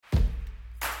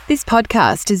This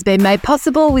podcast has been made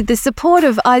possible with the support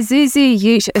of Isuzu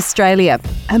Ute Australia,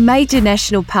 a major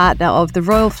national partner of the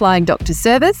Royal Flying Doctor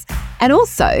Service and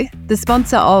also the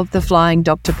sponsor of the Flying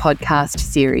Doctor podcast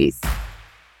series.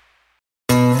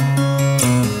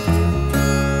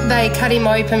 They cut him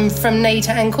open from knee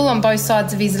to ankle on both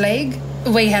sides of his leg.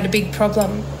 We had a big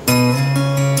problem.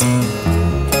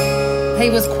 He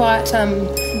was quite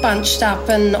bunched up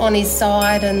and on his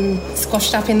side and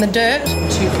squashed up in the dirt.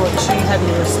 242, have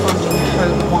you responding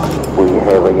code 1? We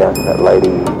have a young lady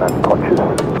unconscious.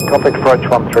 Complex approach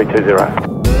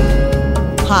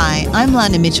 1320. Hi, I'm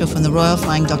Lana Mitchell from the Royal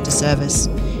Flying Doctor Service,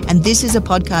 and this is a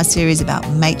podcast series about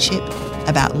mateship,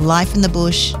 about life in the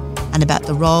bush, and about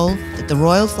the role that the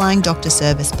Royal Flying Doctor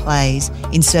Service plays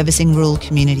in servicing rural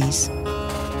communities.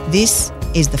 This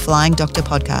is the Flying Doctor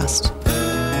Podcast.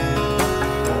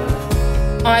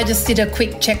 I just did a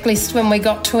quick checklist when we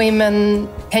got to him and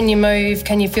can you move,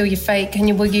 can you feel your feet, can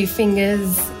you wiggle your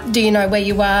fingers, do you know where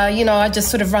you are? You know, I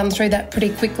just sort of run through that pretty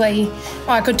quickly.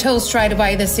 I could tell straight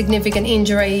away the significant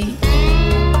injury.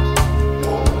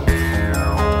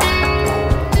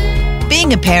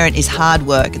 Being a parent is hard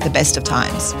work at the best of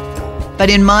times.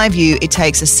 But in my view, it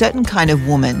takes a certain kind of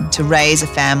woman to raise a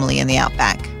family in the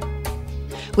outback.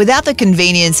 Without the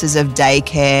conveniences of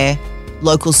daycare,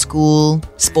 local school,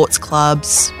 sports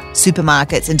clubs,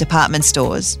 supermarkets and department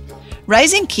stores,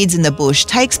 raising kids in the bush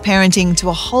takes parenting to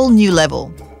a whole new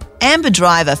level. Amber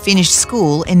Driver finished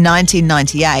school in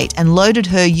 1998 and loaded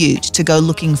her ute to go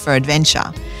looking for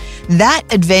adventure. That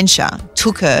adventure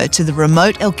took her to the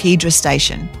remote Elkedra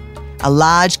station, a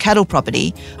large cattle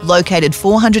property located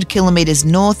 400 kilometres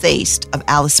northeast of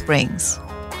Alice Springs.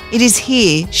 It is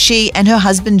here she and her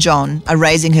husband John are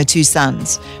raising her two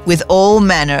sons, with all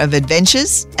manner of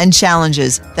adventures and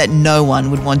challenges that no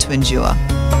one would want to endure.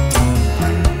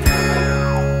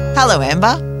 Hello,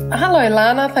 Amber. Hello,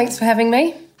 Lana. Thanks for having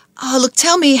me. Oh, look,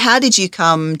 tell me, how did you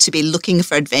come to be looking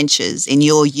for adventures in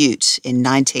your ute in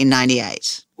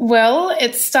 1998? Well,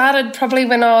 it started probably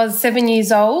when I was 7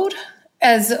 years old.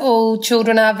 As all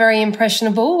children are very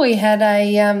impressionable, we had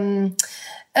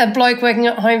a bloke working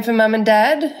at home for Mum and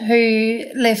Dad who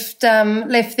left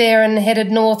there and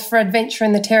headed north for adventure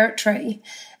in the Territory.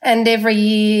 And every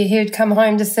year he would come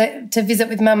home to visit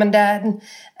with Mum and Dad.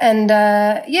 And,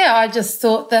 I just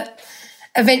thought that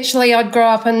eventually I'd grow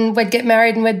up and we'd get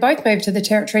married and we'd both move to the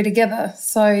Territory together.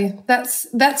 So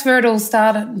that's where it all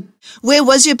started. Where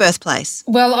was your birthplace?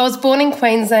 Well, I was born in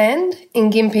Queensland,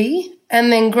 in Gympie,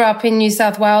 and then grew up in New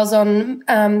South Wales on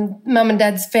Mum and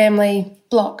Dad's family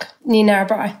block near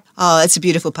Narrabri. Oh, that's a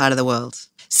beautiful part of the world.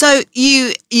 So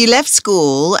you left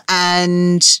school,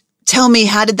 and tell me,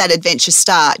 how did that adventure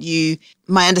start?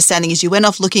 My understanding is you went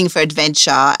off looking for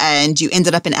adventure and you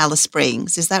ended up in Alice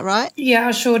Springs. Is that right? Yeah,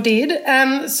 I sure did.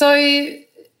 So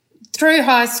through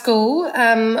high school,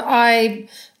 I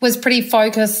was pretty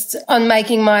focused on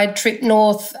making my trip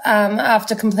north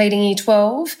after completing Year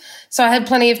 12. So I had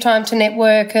plenty of time to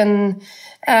network and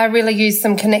really use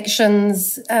some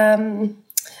connections,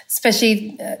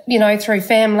 especially, through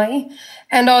family.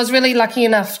 And I was really lucky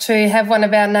enough to have one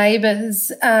of our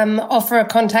neighbours offer a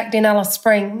contact in Alice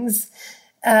Springs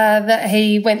that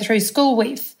he went through school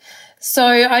with. So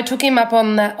I took him up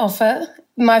on that offer.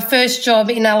 My first job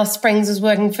in Alice Springs was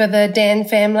working for the Dan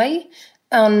family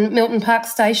on Milton Park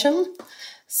Station.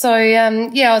 So,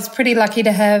 I was pretty lucky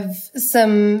to have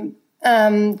some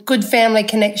good family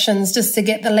connections just to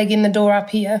get the leg in the door up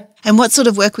here. And what sort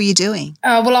of work were you doing?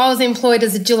 Well, I was employed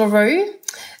as a jillaroo.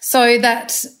 So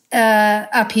that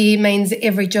up here means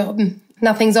every job.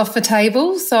 Nothing's off the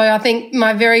table. So I think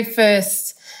my very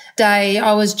first day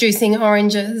I was juicing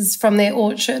oranges from their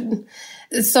orchard.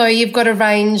 So you've got a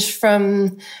range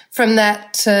from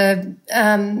that to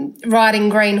riding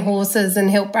green horses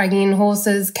and help bringing in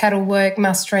horses, cattle work,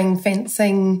 mustering,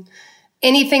 fencing,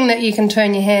 anything that you can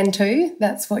turn your hand to,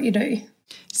 that's what you do.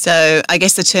 So I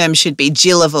guess the term should be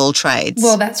Jill of all trades.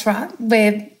 Well, that's right.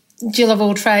 We're Jill of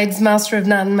all trades, master of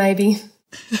none, maybe.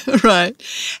 Right.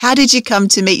 How did you come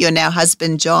to meet your now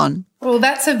husband, John? Well,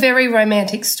 that's a very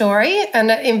romantic story,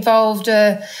 and it involved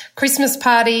a Christmas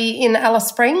party in Alice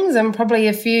Springs and probably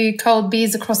a few cold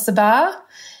beers across the bar.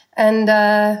 And,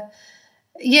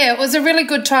 it was a really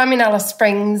good time in Alice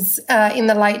Springs in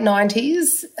the late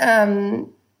 90s.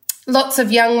 Lots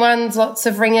of young ones, lots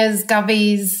of ringers,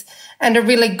 govies, and a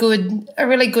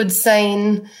really good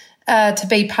scene to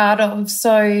be part of.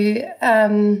 So,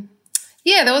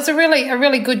 there was a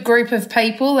really good group of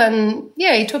people, and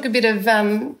it took a bit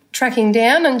of tracking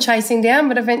down and chasing down,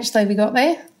 but eventually we got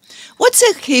there. What's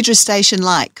Elkedra Station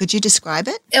like? Could you describe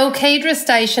it? Elkedra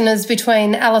Station is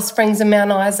between Alice Springs and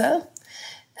Mount Isa.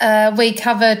 We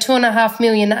cover 2.5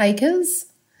 million acres,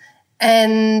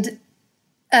 and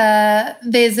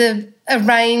there's a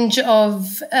range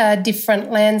of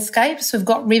different landscapes. We've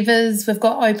got rivers, we've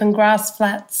got open grass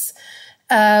flats.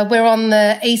 We're on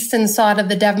the eastern side of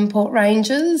the Devonport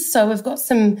Ranges, so we've got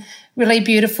some really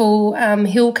beautiful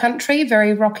hill country,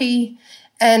 very rocky.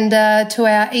 And to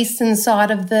our eastern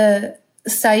side of the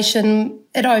station,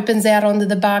 it opens out onto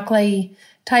the Barkly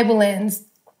tablelands.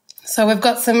 So we've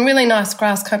got some really nice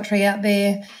grass country out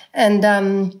there, and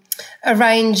a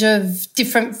range of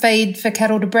different feed for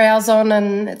cattle to browse on,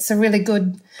 and it's a really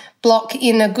good block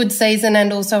in a good season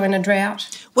and also in a drought.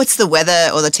 What's the weather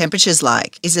or the temperatures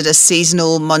like? Is it a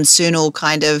seasonal, monsoonal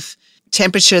kind of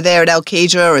temperature there at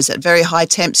Alkedra, or is it very high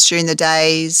temps during the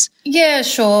days? Yeah,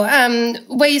 sure.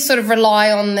 We sort of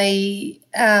rely on the,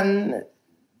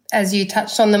 as you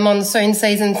touched on, the monsoon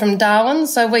season from Darwin.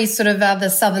 So we sort of are the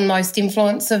southernmost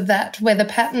influence of that weather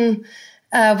pattern.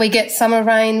 We get summer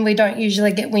rain. We don't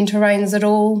usually get winter rains at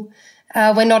all.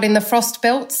 We're not in the frost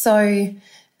belt. So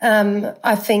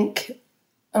I think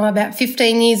about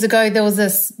 15 years ago, there was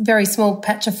this very small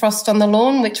patch of frost on the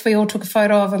lawn, which we all took a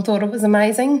photo of and thought it was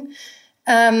amazing.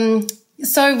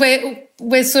 So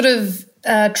we're sort of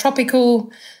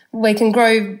tropical. We can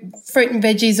grow fruit and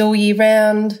veggies all year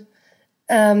round.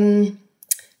 So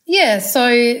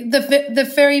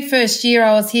the very first year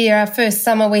I was here, our first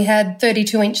summer, we had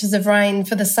 32 inches of rain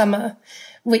for the summer,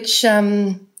 which,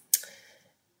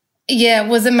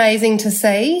 was amazing to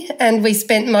see. And we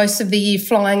spent most of the year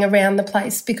flying around the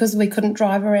place because we couldn't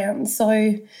drive around.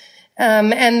 So,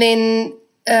 and then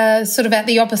sort of at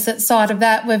the opposite side of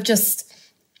that, we've just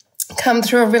come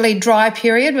through a really dry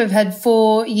period. We've had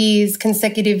 4 years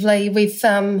consecutively with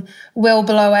well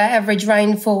below our average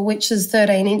rainfall, which is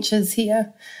 13 inches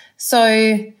here.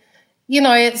 So,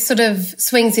 it sort of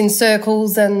swings in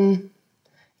circles, and,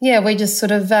 we just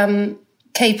sort of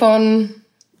keep on.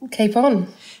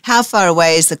 How far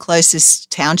away is the closest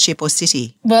township or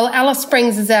city? Well, Alice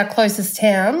Springs is our closest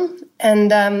town,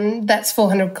 and that's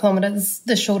 400 kilometres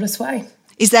the shortest way.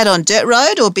 Is that on dirt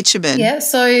road or bitumen? Yeah,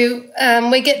 so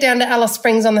we get down to Alice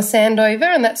Springs on the Sandover,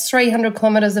 and that's 300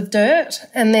 kilometres of dirt,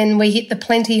 and then we hit the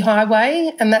Plenty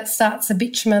Highway, and that starts the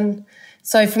bitumen.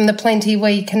 So from the Plenty,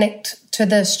 we connect to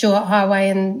the Stewart Highway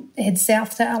and head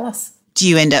south to Alice. Do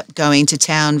you end up going to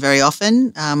town very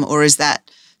often, or is that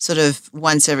sort of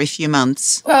once every few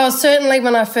months? Well, certainly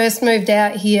when I first moved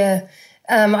out here,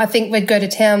 I think we'd go to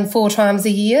town 4 times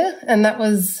a year, and that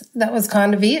was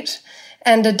kind of it.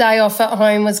 And a day off at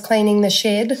home was cleaning the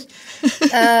shed.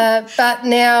 But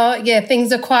now,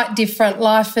 things are quite different.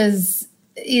 Life is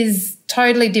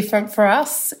totally different for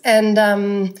us, and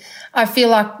I feel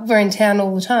like we're in town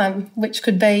all the time, which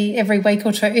could be every week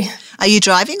or 2. Are you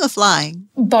driving or flying?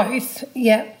 Both,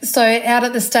 yeah. So out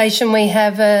at the station we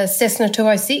have a Cessna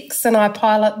 206, and I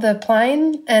pilot the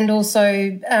plane, and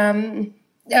also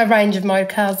a range of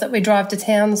motor cars that we drive to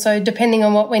town. So depending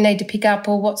on what we need to pick up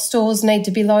or what stores need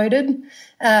to be loaded,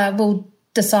 we'll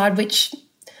decide which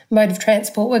mode of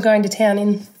transport we're going to town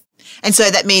in. And so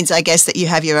that means, I guess, that you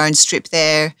have your own strip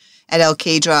there at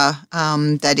Alkedra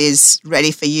that is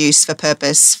ready for use, for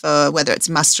purpose, for whether it's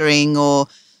mustering or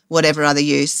whatever other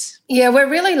use. Yeah, we're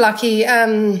really lucky.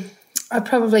 I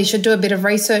probably should do a bit of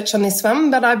research on this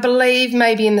one, but I believe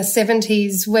maybe in the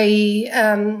 70s we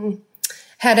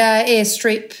had our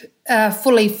airstrip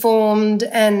fully formed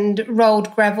and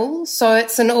rolled gravel. So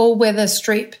it's an all-weather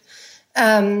strip,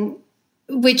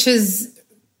 which is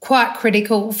quite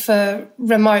critical for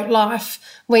remote life.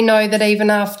 We know that even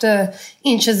after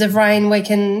inches of rain, we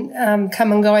can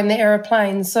come and go in the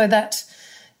aeroplane. So that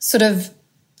sort of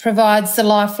provides the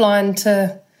lifeline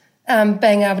to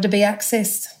being able to be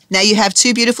accessed. Now, you have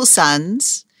 2 beautiful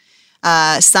sons,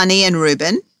 Sonny and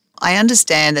Reuben. I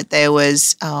understand that there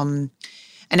was an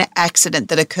accident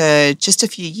that occurred just a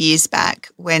few years back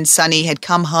when Sonny had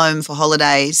come home for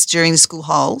holidays during the school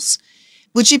holes.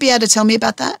 Would you be able to tell me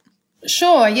about that?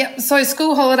 Sure, yep. So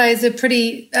school holidays are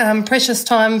pretty precious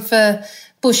time for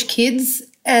bush kids,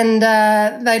 and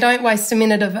they don't waste a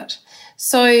minute of it.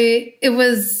 So it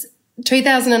was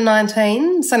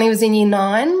 2019, Sonny was in year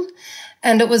 9,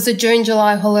 and it was the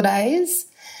June-July holidays.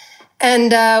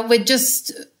 And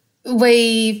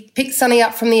we picked Sonny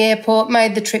up from the airport,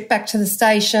 made the trip back to the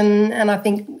station, and I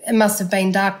think it must have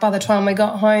been dark by the time we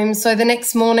got home. So the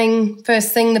next morning,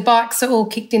 first thing, the bikes are all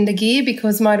kicked into gear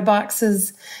because motorbikes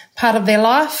is part of their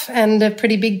life and a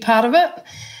pretty big part of it.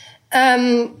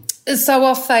 So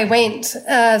off they went.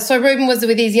 So Reuben was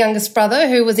with his youngest brother,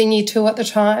 who was in year 2 at the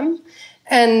time,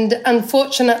 and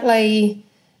unfortunately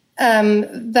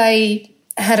they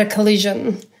had a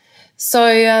collision.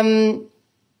 So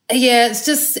Yeah,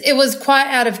 it was quite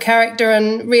out of character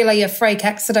and really a freak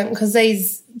accident because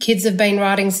these kids have been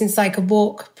riding since they could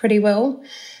walk pretty well.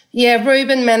 Yeah,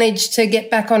 Reuben managed to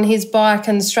get back on his bike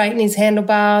and straighten his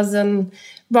handlebars and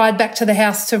ride back to the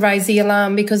house to raise the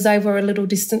alarm because they were a little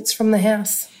distance from the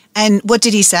house. And what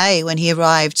did he say when he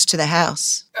arrived to the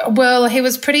house? Well, he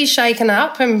was pretty shaken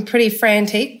up and pretty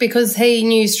frantic because he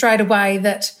knew straight away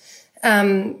that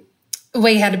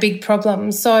we had a big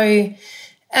problem. So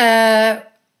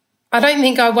I don't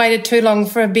think I waited too long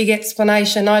for a big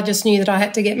explanation. I just knew that I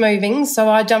had to get moving. So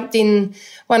I jumped in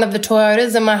one of the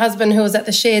Toyotas and my husband, who was at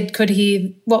the shed, could hear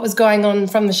what was going on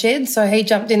from the shed. So he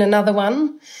jumped in another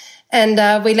one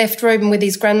and we left Reuben with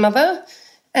his grandmother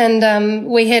and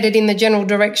we headed in the general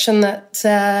direction that,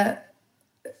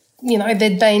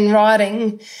 they'd been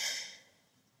riding.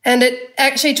 And it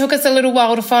actually took us a little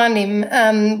while to find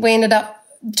him. We ended up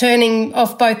turning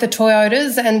off both the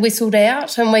Toyotas and whistled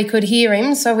out and we could hear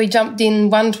him. So we jumped in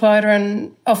one Toyota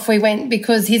and off we went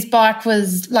because his bike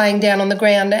was laying down on the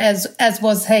ground as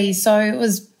was he. So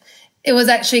it was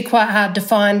actually quite hard to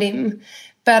find him.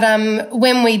 But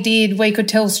when we did, we could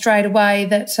tell straight away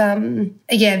that,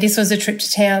 this was a trip to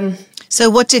town.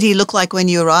 So what did he look like when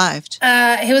you arrived?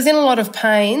 He was in a lot of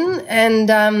pain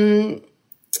and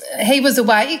he was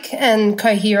awake and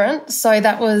coherent, so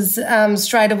that was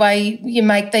straight away you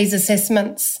make these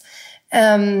assessments.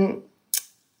 That's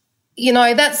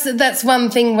one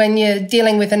thing when you're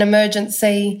dealing with an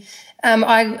emergency.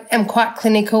 I am quite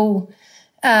clinical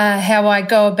how I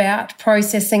go about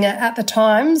processing it at the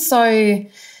time. So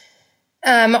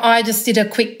I just did a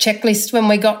quick checklist when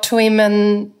we got to him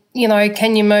and,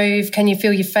 can you move? Can you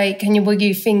feel your feet? Can you wiggle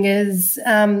your fingers?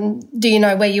 Do you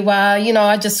know where you are?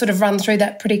 I just sort of run through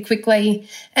that pretty quickly.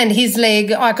 And his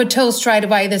leg, I could tell straight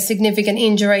away the significant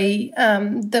injury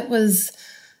that was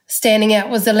standing out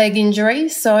was a leg injury.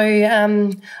 So I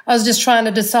was just trying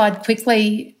to decide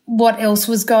quickly what else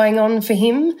was going on for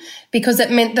him because it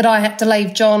meant that I had to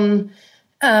leave John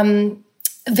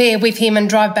there with him and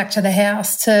drive back to the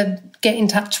house to get in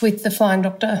touch with the flying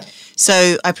doctor.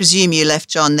 So I presume you left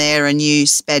John there and you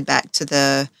sped back to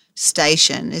the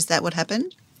station. Is that what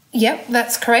happened? Yep,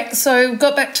 that's correct. So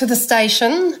got back to the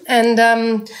station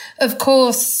and, of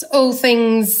course, all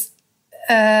things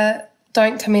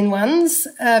don't come in ones.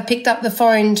 Picked up the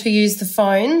phone to use the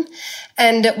phone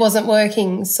and it wasn't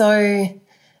working. So,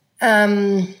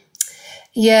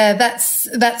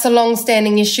 that's a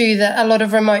long-standing issue that a lot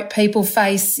of remote people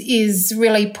face is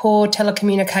really poor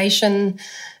telecommunication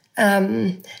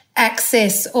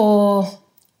access or,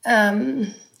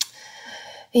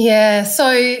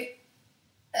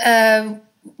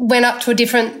 went up to a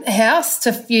different house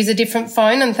to use a different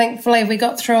phone and thankfully we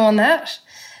got through on that.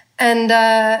 And,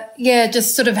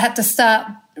 just sort of had to start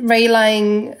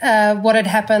relaying what had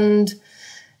happened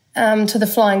to the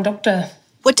flying doctor.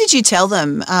 What did you tell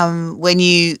them when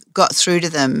you got through to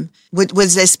them?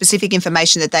 Was there specific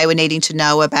information that they were needing to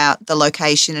know about the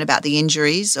location and about the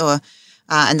injuries or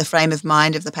and the frame of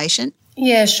mind of the patient?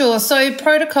 Yeah, sure. So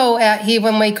protocol out here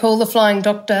when we call the flying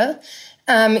doctor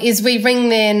is we ring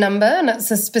their number and it's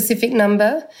a specific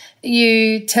number.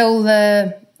 You tell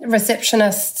the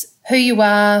receptionist who you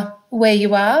are, where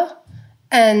you are,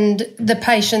 and the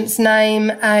patient's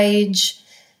name, age,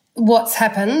 what's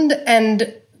happened,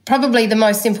 and probably the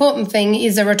most important thing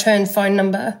is a return phone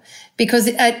number because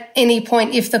at any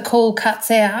point if the call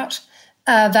cuts out,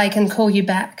 they can call you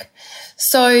back.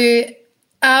 So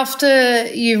after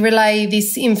you relay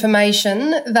this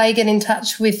information, they get in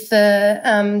touch with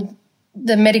the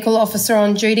medical officer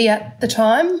on duty at the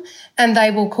time and they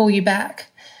will call you back.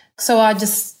 So I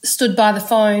just stood by the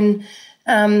phone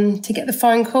to get the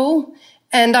phone call.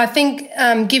 And I think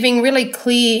giving really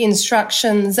clear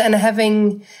instructions and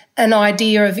having an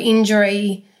idea of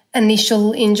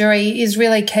initial injury is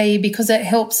really key because it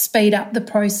helps speed up the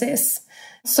process.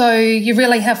 So you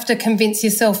really have to convince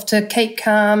yourself to keep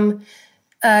calm,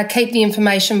 keep the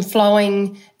information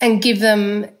flowing and give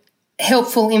them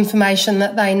helpful information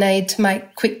that they need to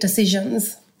make quick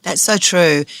decisions. That's so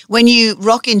true. When you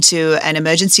rock into an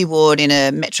emergency ward in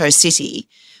a metro city,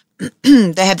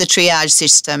 they have the triage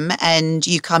system and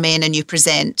you come in and you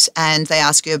present and they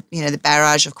ask you, the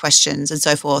barrage of questions and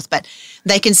so forth. But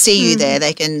they can see you there.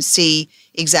 They can see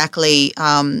exactly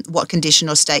what condition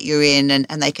or state you're in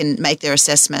and they can make their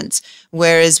assessments.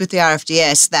 Whereas with the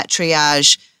RFDS, that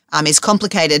triage is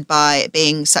complicated by it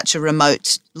being such a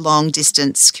remote,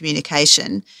 long-distance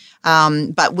communication.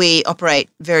 But we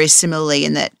operate very similarly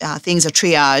in that things are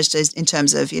triaged in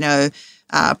terms of,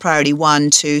 priority 1,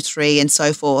 2, 3 and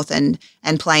so forth and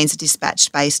planes are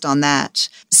dispatched based on that.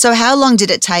 So how long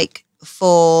did it take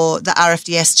for the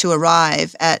RFDS to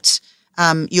arrive at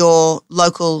your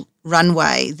local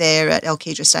runway there at El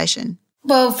Kedra Station?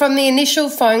 Well, from the initial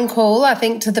phone call, I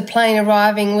think, to the plane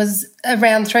arriving was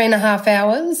around 3.5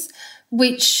 hours,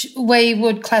 which we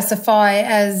would classify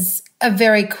as a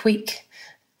very quick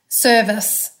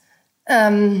service.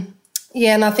 And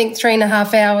I think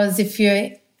 3.5 hours, if you're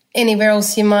anywhere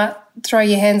else, you might throw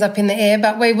your hands up in the air.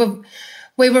 But we were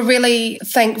really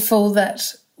thankful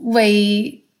that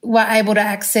we were able to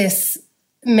access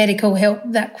medical help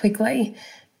that quickly.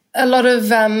 A lot of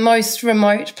most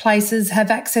remote places have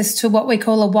access to what we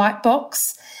call a white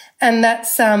box, and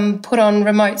that's put on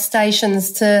remote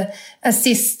stations to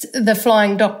assist the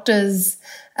flying doctors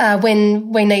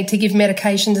when we need to give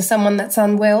medication to someone that's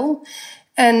unwell.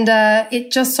 And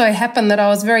it just so happened that I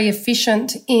was very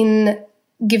efficient in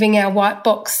giving our white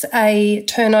box a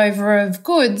turnover of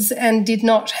goods and did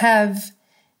not have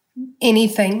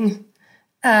anything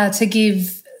to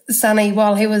give Sonny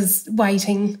while he was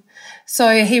waiting.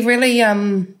 So he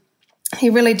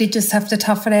really did just have to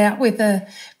tough it out with a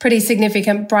pretty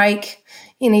significant break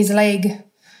in his leg.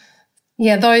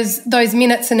 Yeah, those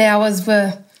minutes and hours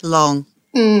were long.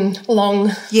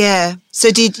 Long. Yeah.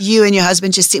 So did you and your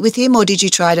husband just sit with him, or did you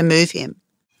try to move him?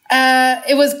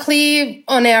 It was clear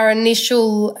on our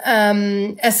initial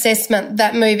assessment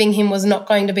that moving him was not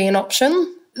going to be an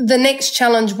option. The next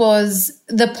challenge was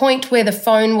the point where the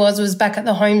phone was back at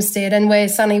the homestead, and where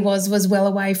Sonny was well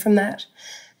away from that.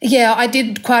 Yeah, I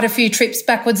did quite a few trips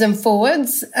backwards and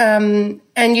forwards, and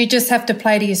you just have to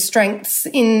play to your strengths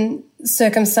in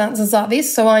circumstances like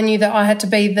this. So I knew that I had to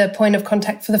be the point of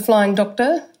contact for the flying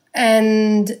doctor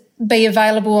and be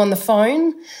available on the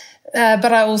phone,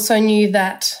 but I also knew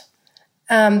that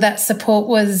that support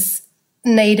was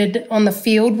needed on the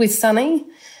field with Sonny.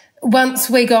 Once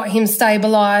we got him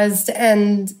stabilised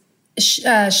and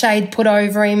shade put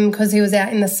over him because he was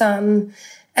out in the sun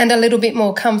and a little bit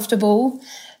more comfortable,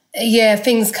 yeah,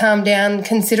 things calmed down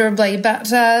considerably. But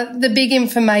the big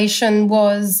information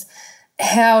was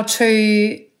how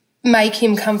to make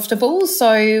him comfortable.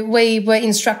 So we were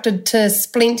instructed to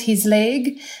splint his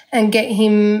leg and get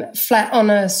him flat on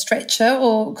a stretcher,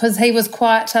 or because he was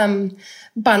quite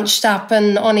bunched up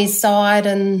and on his side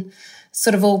and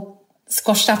sort of all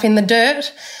squashed up in the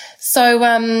dirt. So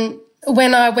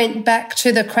when I went back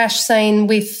to the crash scene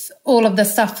with all of the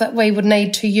stuff that we would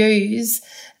need to use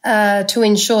to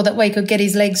ensure that we could get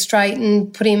his legs straight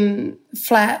and put him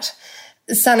flat,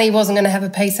 Sonny wasn't going to have a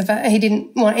piece of it. He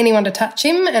didn't want anyone to touch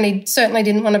him, and he certainly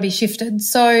didn't want to be shifted.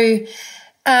 So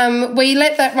we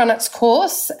let that run its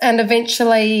course, and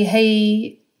eventually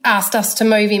he asked us to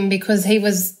move him because he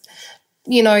was,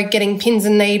 getting pins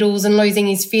and needles and losing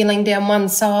his feeling down one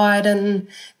side, and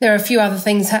there are a few other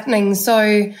things happening.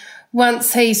 So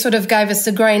once he sort of gave us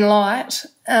the green light,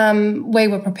 we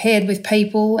were prepared with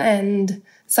people and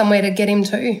somewhere to get him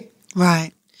to.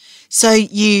 Right. So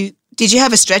did you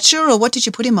have a stretcher, or what did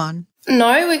you put him on?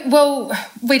 No,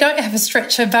 we don't have a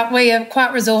stretcher, but we are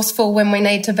quite resourceful when we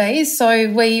need to be.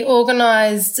 So we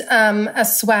organised a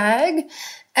swag,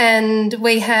 and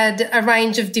we had a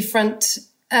range of different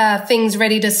things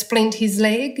ready to splint his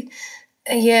leg.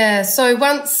 Yeah, so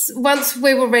once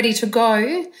we were ready to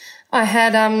go, I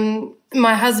had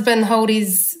my husband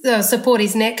support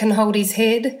his neck and hold his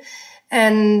head,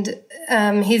 and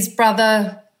his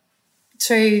brother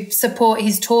to support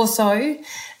his torso.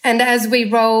 And as we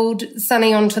rolled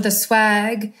Sonny onto the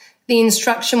swag, the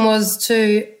instruction was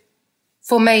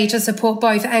for me to support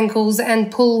both ankles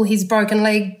and pull his broken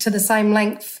leg to the same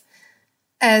length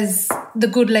as the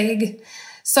good leg.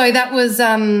 So that was,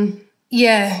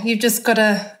 you've just got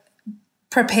to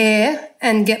prepare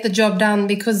and get the job done,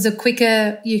 because the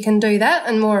quicker you can do that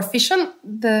and more efficient,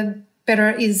 the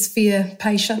better it is for your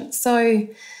patient. So,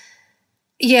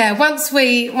 yeah, once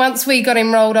we got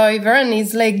him rolled over and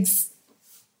his legs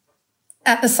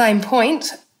at the same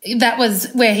point, that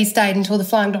was where he stayed until the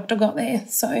flying doctor got there.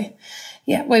 So,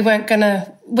 yeah, we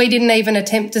didn't even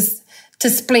attempt to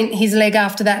splint his leg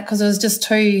after that because it was just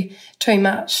too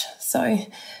much. So,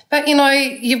 but,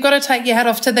 you've got to take your hat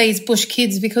off to these bush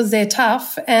kids because they're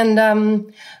tough,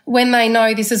 and when they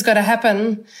know this has got to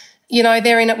happen,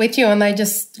 they're in it with you and they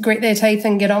just grit their teeth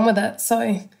and get on with it.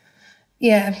 So,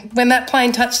 yeah, when that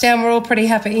plane touched down, we're all pretty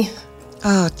happy.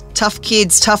 Oh, tough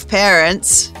kids, tough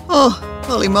parents. Oh,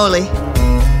 holy moly.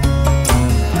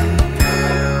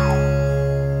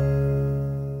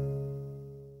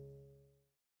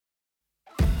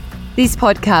 This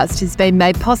podcast has been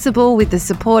made possible with the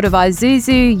support of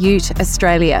Isuzu Ute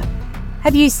Australia.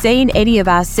 Have you seen any of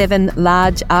our 7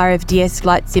 large RFDS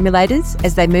flight simulators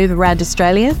as they move around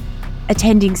Australia?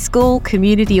 Attending school,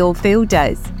 community or field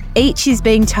days? Each is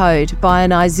being towed by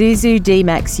an Isuzu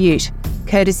D-Max ute,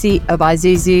 courtesy of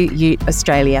Isuzu Ute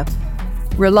Australia.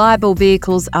 Reliable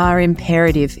vehicles are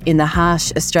imperative in the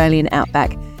harsh Australian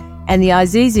outback, and the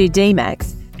Isuzu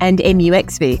D-Max and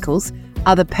MUX vehicles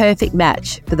are the perfect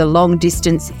match for the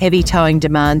long-distance heavy towing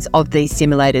demands of these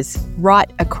simulators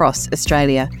right across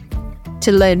Australia.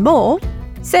 To learn more,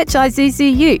 search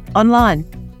Isuzu Ute online.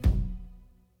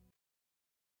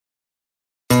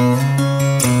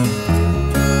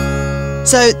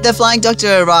 So the flying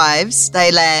doctor arrives,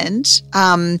 they land.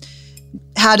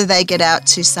 How do they get out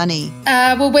to Sunny?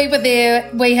 Well, we were there.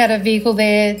 We had a vehicle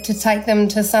there to take them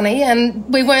to Sunny, and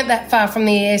we weren't that far from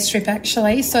the airstrip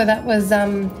actually. So that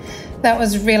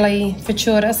was really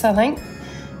fortuitous, I think.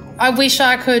 I wish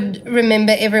I could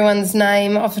remember everyone's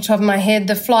name off the top of my head.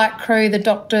 The flight crew, the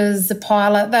doctors, the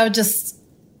pilot, they were just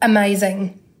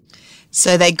amazing.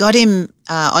 So they got him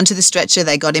onto the stretcher,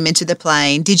 they got him into the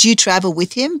plane. Did you travel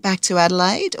with him back to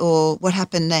Adelaide, or what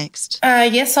happened next?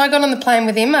 Yes, I got on the plane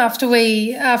with him after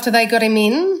they got him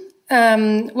in.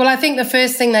 Well, I think the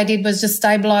first thing they did was just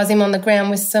stabilise him on the ground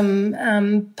with some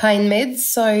pain meds.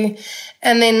 So,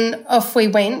 and then off we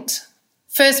went.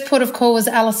 First port of call was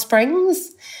Alice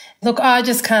Springs. Look, I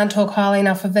just can't talk highly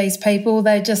enough of these people.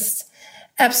 They're just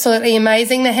absolutely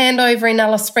amazing. The handover in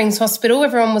Alice Springs Hospital,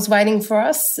 everyone was waiting for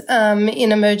us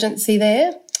in emergency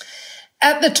there.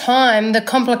 At the time, the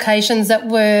complications that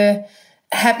were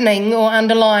happening or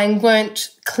underlying weren't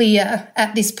clear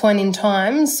at this point in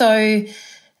time. So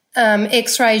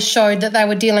X-rays showed that they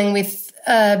were dealing with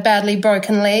a badly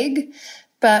broken leg,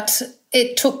 but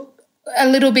it took a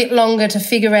little bit longer to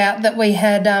figure out that we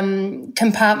had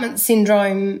compartment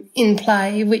syndrome in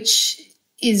play, which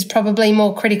is probably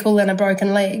more critical than a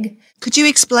broken leg. Could you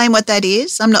explain what that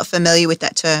is? I'm not familiar with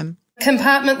that term.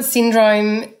 Compartment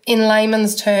syndrome in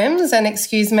layman's terms, and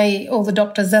excuse me, all the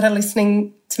doctors that are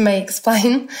listening to me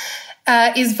explain,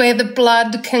 is where the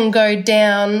blood can go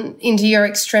down into your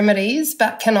extremities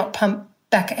but cannot pump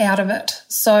back out of it.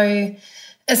 So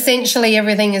essentially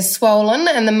everything is swollen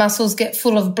and the muscles get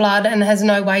full of blood and has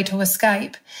no way to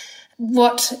escape.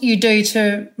 What you do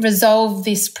to resolve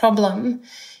this problem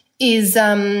is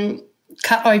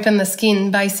cut open the skin,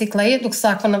 basically. It looks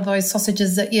like one of those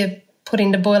sausages that you put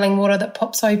into boiling water that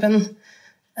pops open.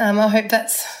 I hope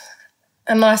that's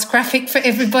a nice graphic for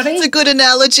everybody. It's a good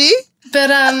analogy. But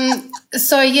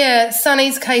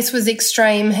Sonny's case was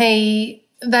extreme.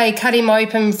 They cut him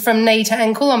open from knee to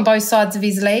ankle on both sides of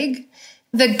his leg.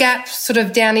 The gap sort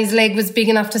of down his leg was big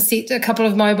enough to sit a couple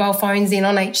of mobile phones in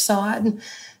on each side.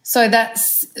 So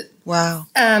that's wow.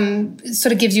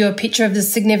 Sort of gives you a picture of the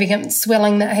significant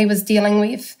swelling that he was dealing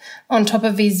with on top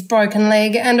of his broken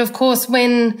leg. And of course,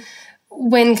 when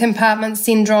compartment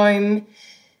syndrome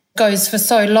goes for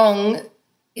so long,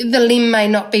 the limb may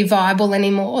not be viable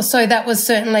anymore. So that was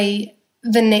certainly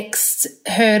the next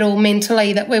hurdle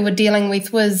mentally that we were dealing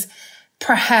with, was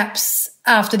perhaps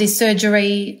after this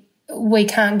surgery we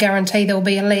can't guarantee there'll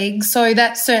be a leg. So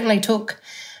that certainly took,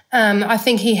 I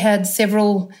think he had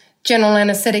several general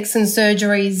anaesthetics and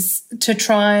surgeries to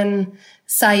try and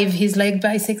save his leg,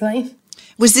 basically.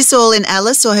 Was this all in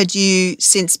Alice, or had you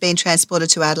since been transported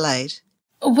to Adelaide?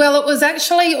 Well, it was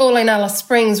actually all in Alice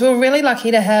Springs. We were really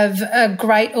lucky to have a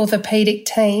great orthopaedic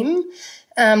team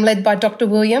led by Dr.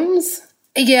 Williams.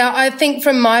 Yeah, I think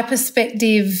from my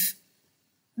perspective,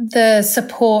 the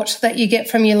support that you get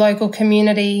from your local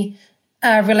community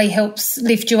really helps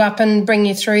lift you up and bring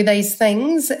you through these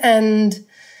things. And,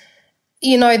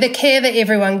 you know, the care that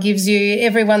everyone gives you,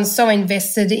 everyone's so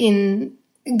invested in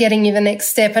getting you the next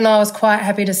step, and I was quite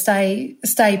happy to stay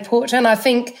put. And I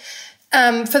think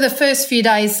for the first few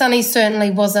days, Sonny certainly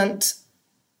wasn't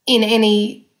in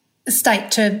any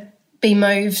state to be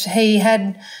moved. He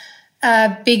had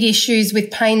big issues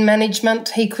with pain management.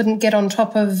 He couldn't get on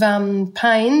top of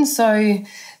pain, so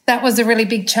that was a really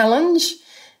big challenge.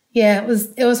 Yeah,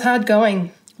 it was hard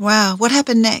going. Wow. What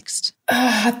happened next?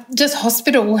 Just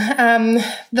hospital.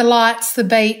 The lights, the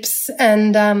beeps,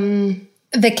 and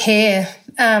the care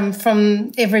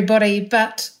from everybody.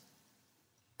 But,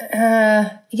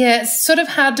 it's sort of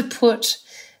hard to put.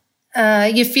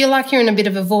 You feel like you're in a bit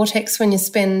of a vortex when you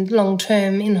spend long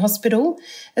term in hospital,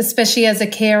 especially as a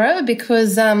carer,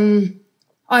 because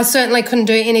I certainly couldn't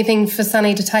do anything for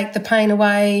Sonny to take the pain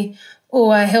away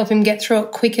or help him get through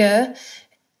it quicker.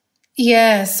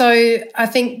 Yeah, so I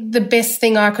think the best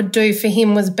thing I could do for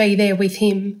him was be there with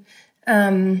him.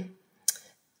 And,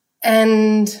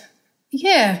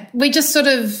 yeah, we just sort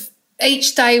of,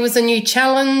 each day was a new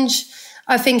challenge.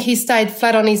 I think he stayed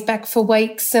flat on his back for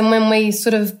weeks, and when we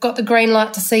sort of got the green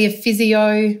light to see a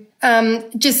physio,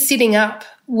 just sitting up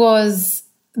was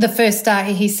the first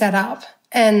day he sat up,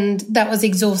 and that was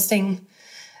exhausting.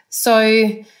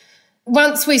 So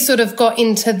once we sort of got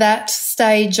into that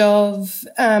stage of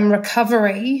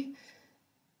recovery,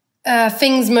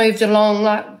 things moved along,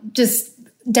 like just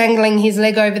dangling his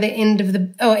leg over the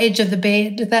edge of the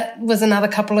bed. That was another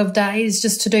couple of days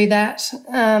just to do that.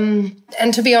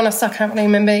 And to be honest, I can't really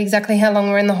remember exactly how long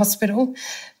we were in the hospital.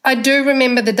 I do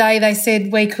remember the day they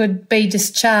said we could be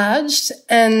discharged,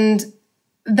 and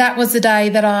that was the day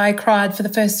that I cried for the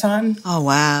first time. Oh,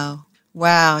 wow.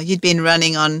 Wow. You'd been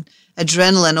running on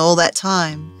adrenaline all that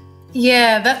time.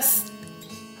 Yeah,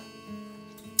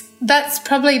 that's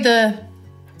probably the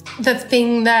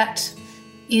thing that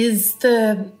is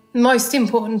the most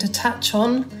important to touch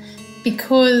on,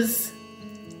 because...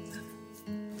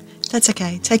 That's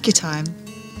okay. Take your time.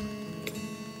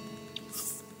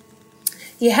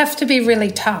 You have to be really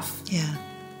tough. Yeah.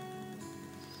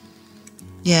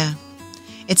 Yeah.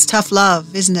 It's tough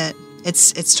love, isn't it?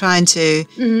 It's trying to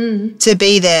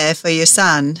be there for your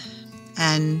son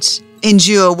and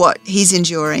endure what he's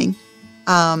enduring,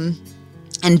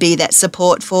 and be that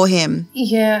support for him.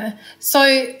 Yeah.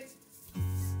 So,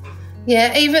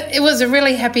 yeah, even it was a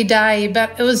really happy day,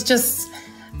 but it was just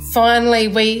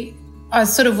finally I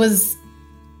sort of was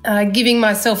giving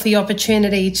myself the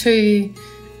opportunity to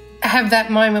have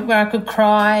that moment where I could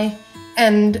cry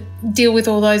and deal with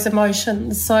all those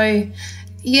emotions. So,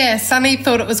 yeah, Sonny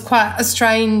thought it was quite a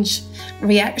strange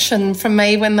reaction from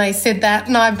me when they said that,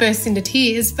 and I burst into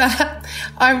tears, but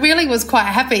I really was quite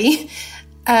happy.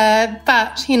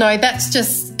 But, you know,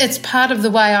 it's part of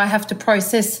the way I have to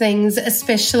process things,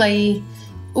 especially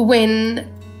when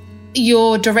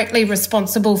you're directly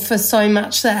responsible for so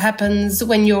much that happens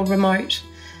when you're remote.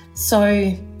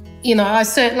 So, you know, I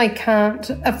certainly can't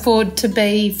afford to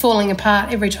be falling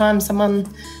apart every time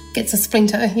someone gets a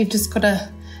splinter. You've just got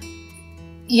to,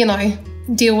 you know,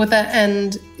 deal with it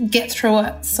and get through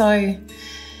it. So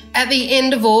at the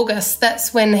end of August,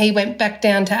 that's when he went back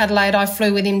down to Adelaide. I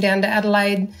flew with him down to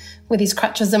Adelaide with his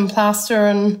crutches and plaster,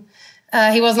 and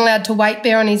he wasn't allowed to weight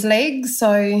bear on his legs.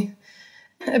 So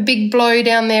a big blow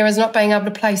down there is not being able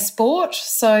to play sport.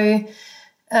 So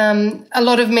a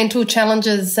lot of mental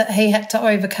challenges that he had to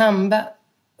overcome. But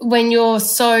when you're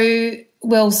so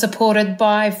well supported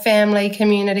by family,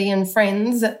 community and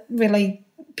friends, it really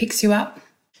picks you up.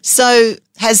 So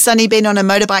has Sonny been on a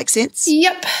motorbike since?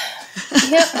 Yep.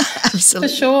 Absolutely.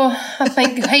 For sure. I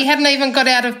think he hadn't even got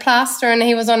out of plaster and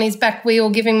he was on his back wheel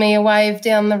giving me a wave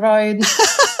down the road.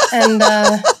 And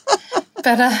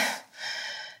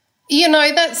you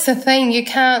know, that's the thing. You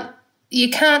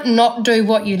can't not do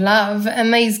what you love,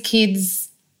 and these kids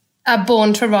are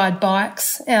born to ride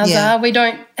bikes. Ours are. We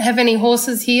don't have any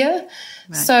horses here.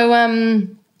 Right. So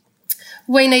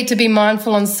we need to be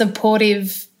mindful and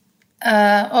supportive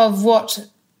of what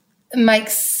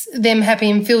makes them happy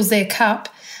and fills their cup.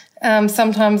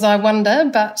 Sometimes I wonder,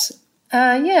 but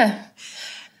yeah.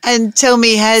 And tell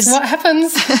me, what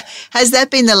happens? Has that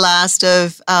been the last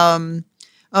of the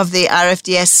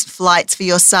RFDS flights for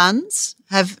your sons?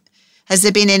 Has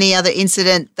there been any other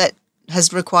incident that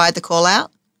has required the call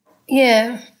out?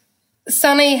 Yeah.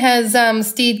 Sonny has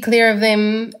steered clear of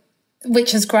them,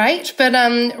 which is great. But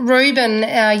Reuben,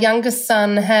 our youngest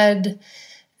son, had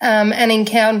an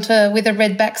encounter with a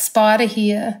redback spider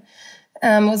here.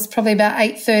 It was probably about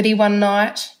 8:30 one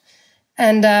night,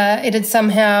 and it had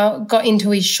somehow got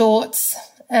into his shorts.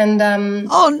 And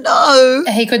oh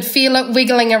no! He could feel it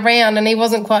wiggling around, and he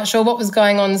wasn't quite sure what was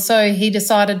going on. So he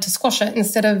decided to squash it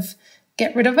instead of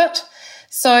get rid of it.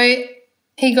 So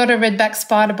he got a redback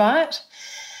spider bite,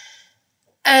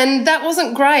 and that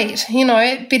wasn't great. You know,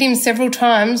 it bit him several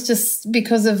times just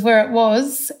because of where it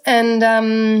was.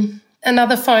 And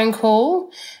another phone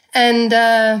call, and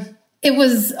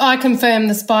I confirmed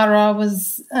the spider. I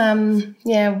was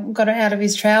got it out of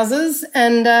his trousers,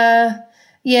 and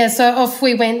so off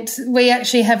we went. We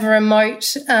actually have a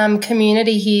remote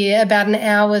community here about an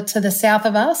hour to the south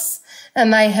of us,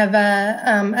 and they have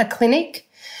a clinic.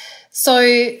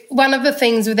 So one of the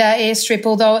things with our airstrip,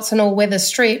 although it's an all-weather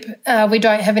strip, we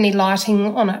don't have any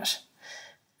lighting on it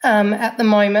at the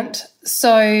moment.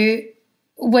 So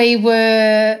we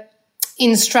were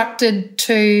instructed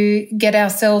to get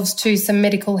ourselves to some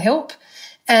medical help,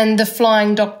 and the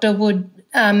flying doctor would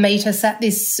meet us at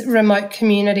this remote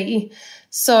community.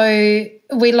 So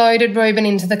we loaded Reuben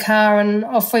into the car and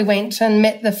off we went and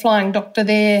met the flying doctor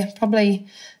there probably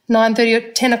 9:30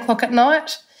 or 10 o'clock at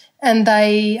night, and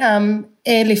they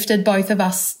airlifted both of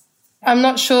us. I'm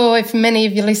not sure if many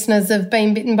of your listeners have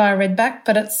been bitten by a redback,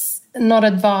 but it's not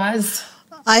advised.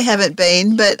 I haven't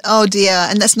been, but oh dear,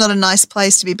 and that's not a nice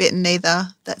place to be bitten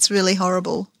either. That's really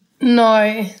horrible.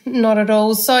 No, not at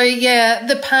all. So, yeah,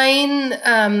 the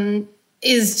pain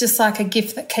is just like a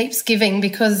gift that keeps giving,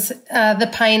 because the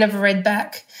pain of a red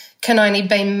back can only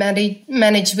be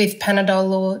managed with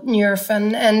Panadol or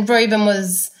Nurofen. And Reuben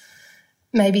was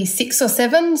maybe 6 or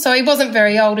 7, so he wasn't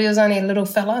very old. He was only a little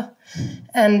fella.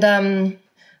 And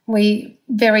we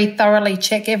very thoroughly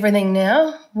check everything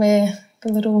now where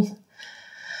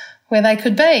they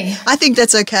could be. I think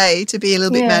that's okay to be a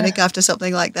little bit manic after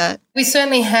something like that. We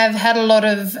certainly have had a lot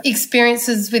of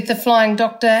experiences with the Flying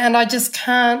Doctor, and I just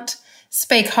can't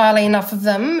speak highly enough of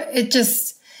them. It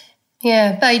just,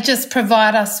 they just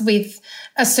provide us with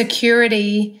a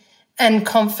security and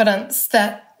confidence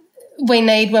that we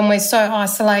need when we're so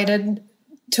isolated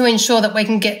to ensure that we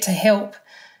can get to help.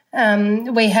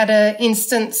 We had an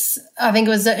instance, I think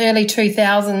it was the early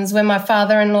 2000s, when my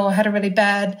father-in-law had a really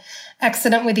bad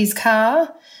accident with his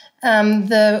car.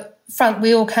 The front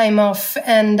wheel came off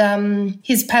and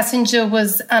his passenger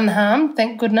was unharmed,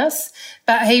 thank goodness,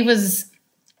 but he was,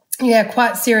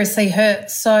 quite seriously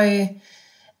hurt. So,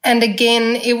 and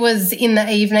again, it was in the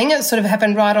evening. It sort of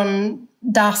happened right on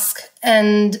dusk,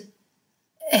 and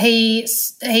he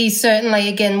certainly,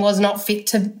 again, was not fit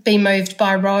to be moved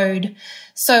by road.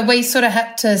 So we sort of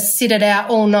had to sit it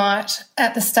out all night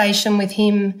at the station with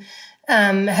him,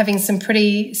 having some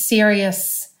pretty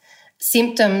serious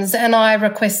symptoms, and I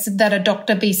requested that a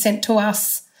doctor be sent to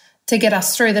us to get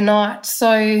us through the night.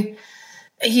 So,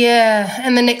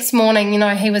 and the next morning,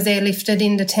 he was airlifted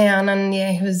into town, and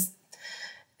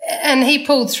he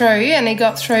pulled through and he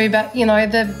got through, but,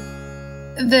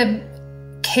 the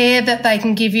care that they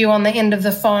can give you on the end of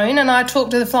the phone, and I talked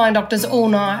to the Flying Doctors all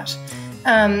night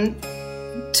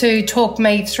to talk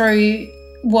me through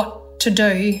what to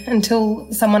do until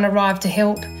someone arrived to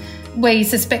help. We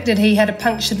suspected he had a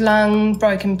punctured lung,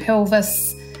 broken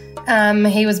pelvis,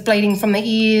 he was bleeding from the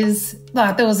ears,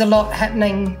 there was a lot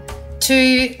happening.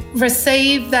 To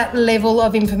receive that level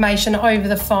of information over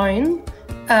the phone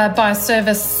by a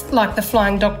service like the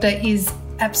Flying Doctor is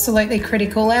absolutely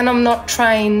critical, and I'm not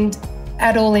trained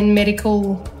at all in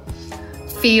medical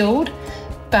field,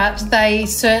 but they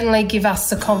certainly give us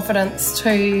the confidence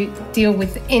to deal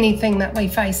with anything that we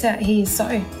face out here.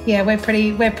 So, we're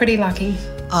pretty lucky.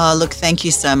 Oh, look, thank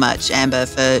you so much, Amber,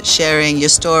 for sharing your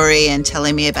story and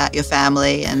telling me about your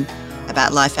family and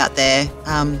about life out there.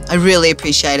 I really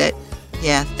appreciate it.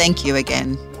 Yeah, thank you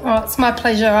again. Oh, it's my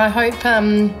pleasure. I hope,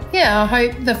 I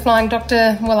hope the Flying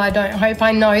Doctor,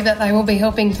 I know that they will be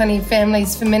helping plenty of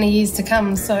families for many years to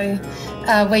come. So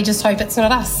we just hope it's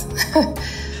not us.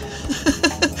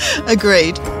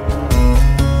 Agreed.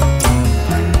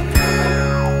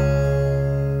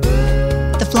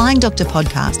 The Flying Doctor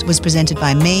podcast was presented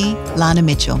by me, Lana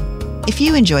Mitchell. If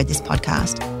you enjoyed this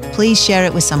podcast, please share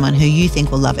it with someone who you think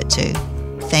will love it too.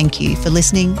 Thank you for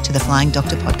listening to the Flying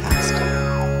Doctor podcast.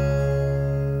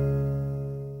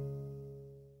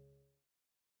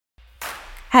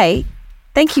 Hey,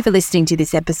 thank you for listening to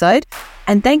this episode,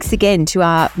 and thanks again to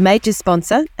our major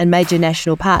sponsor and major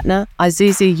national partner,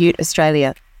 Isuzu Ute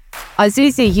Australia.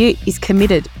 Isuzu Ute is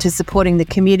committed to supporting the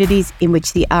communities in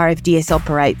which the RFDS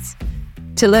operates.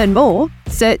 To learn more,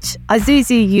 search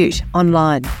Isuzu Ute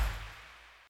online.